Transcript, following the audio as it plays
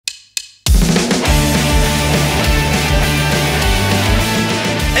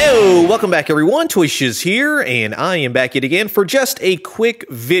Welcome back everyone, Toy Shiz here, and I am back yet again for just a quick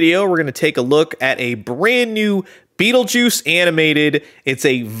video. We're going to take a look at a brand new Beetlejuice animated. It's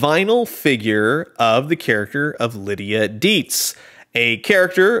a vinyl figure of the character of Lydia Deetz, a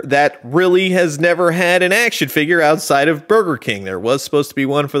character that really has never had an action figure outside of Burger King. There was supposed to be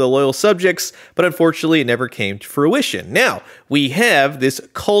one for the loyal subjects, but unfortunately it never came to fruition. Now, we have this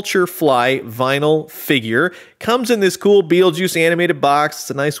Culture Fly vinyl figure. Comes in this cool Beetlejuice animated box.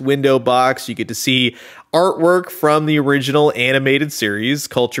 It's a nice window box. You get to see artwork from the original animated series,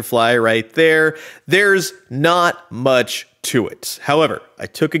 Culture Fly right there. There's not much to it. However, I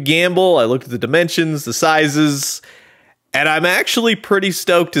took a gamble. I looked at the dimensions, the sizes, and I'm actually pretty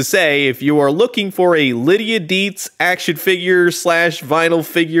stoked to say if you are looking for a Lydia Deetz action figure slash vinyl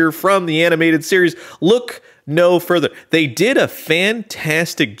figure from the animated series, look no further. They did a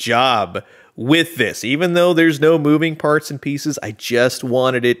fantastic job with this. Even though there's no moving parts and pieces, I just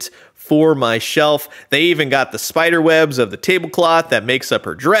wanted it for my shelf. They even got the spider webs of the tablecloth that makes up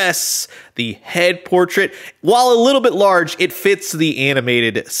her dress, the head portrait. While a little bit large, it fits the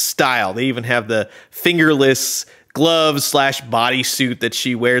animated style. They even have the fingerless gloves slash bodysuit that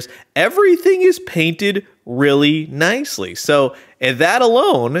she wears. Everything is painted really nicely. So, and that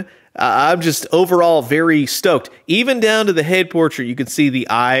alone, I'm just overall very stoked. Even down to the head portrait, you can see the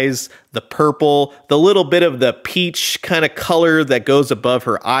eyes, the purple, the little bit of the peach kind of color that goes above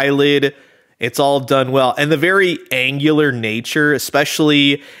her eyelid. It's all done well. And the very angular nature,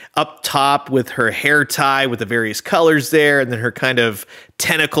 especially up top with her hair tie with the various colors there, and then her kind of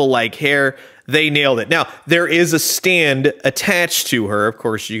tentacle-like hair. They nailed it. Now, there is a stand attached to her. Of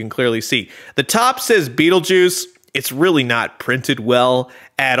course, you can clearly see. The top says Beetlejuice. It's really not printed well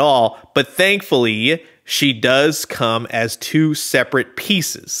at all, but thankfully, she does come as two separate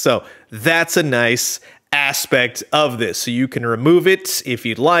pieces. So that's a nice aspect of this. So you can remove it if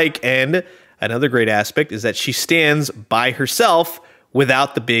you'd like. And another great aspect is that she stands by herself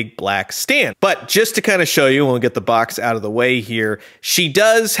without the big black stand. But just to kind of show you, and we'll get the box out of the way here, she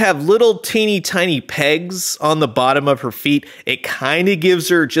does have little teeny tiny pegs on the bottom of her feet. It kind of gives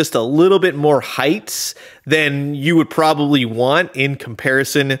her just a little bit more height than you would probably want in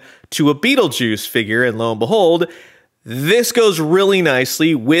comparison to a Beetlejuice figure, and lo and behold, this goes really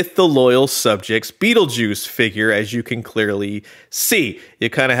nicely with the loyal subjects Beetlejuice figure, as you can clearly see. You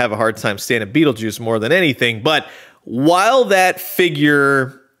kind of have a hard time standing Beetlejuice more than anything, but while that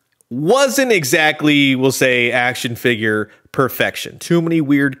figure wasn't exactly, we'll say, action figure perfection, too many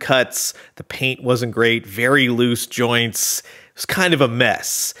weird cuts, the paint wasn't great, very loose joints, it was kind of a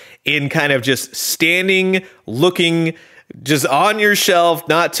mess in kind of just standing, looking, just on your shelf,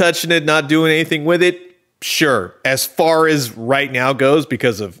 not touching it, not doing anything with it. Sure, as far as right now goes,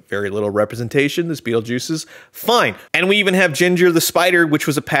 because of very little representation, this Beetlejuice is fine. And we even have Ginger the Spider, which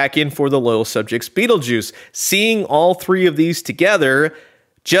was a pack-in for the loyal subjects Beetlejuice. Seeing all three of these together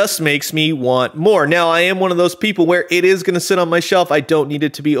just makes me want more. Now, I am one of those people where it is going to sit on my shelf. I don't need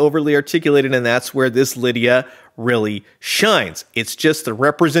it to be overly articulated, and that's where this Lydia really shines. It's just the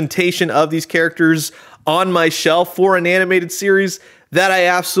representation of these characters on my shelf for an animated series that I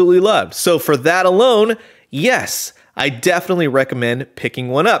absolutely loved. So for that alone, yes, I definitely recommend picking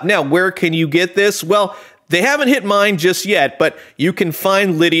one up. Now, where can you get this? Well, they haven't hit mine just yet, but you can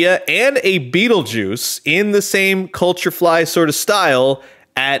find Lydia and a Beetlejuice in the same Culture Fly sort of style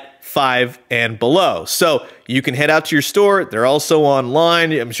at $5 and below. So you can head out to your store. They're also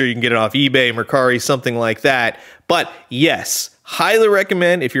online. I'm sure you can get it off eBay, Mercari, something like that. But yes, highly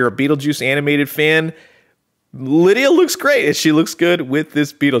recommend if you're a Beetlejuice animated fan. Lydia looks great, and she looks good with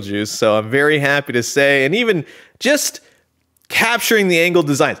this Beetlejuice, so I'm very happy to say, and even just capturing the angled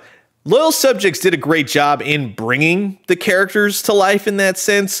designs. Loyal Subjects did a great job in bringing the characters to life in that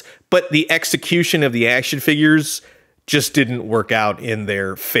sense, but the execution of the action figures just didn't work out in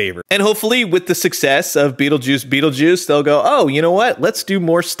their favor. And hopefully with the success of Beetlejuice, they'll go, oh, you know what? Let's do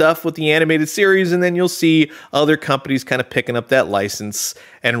more stuff with the animated series, and then you'll see other companies kind of picking up that license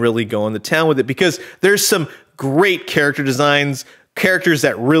and really going to town with it, because there's some great character designs, characters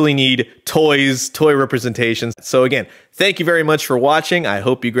that really need toys, toy representations. So again, thank you very much for watching. I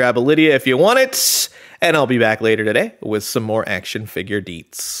hope you grab a Lydia if you want it, and I'll be back later today with some more action figure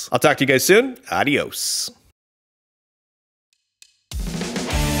deets. I'll talk to you guys soon. Adios.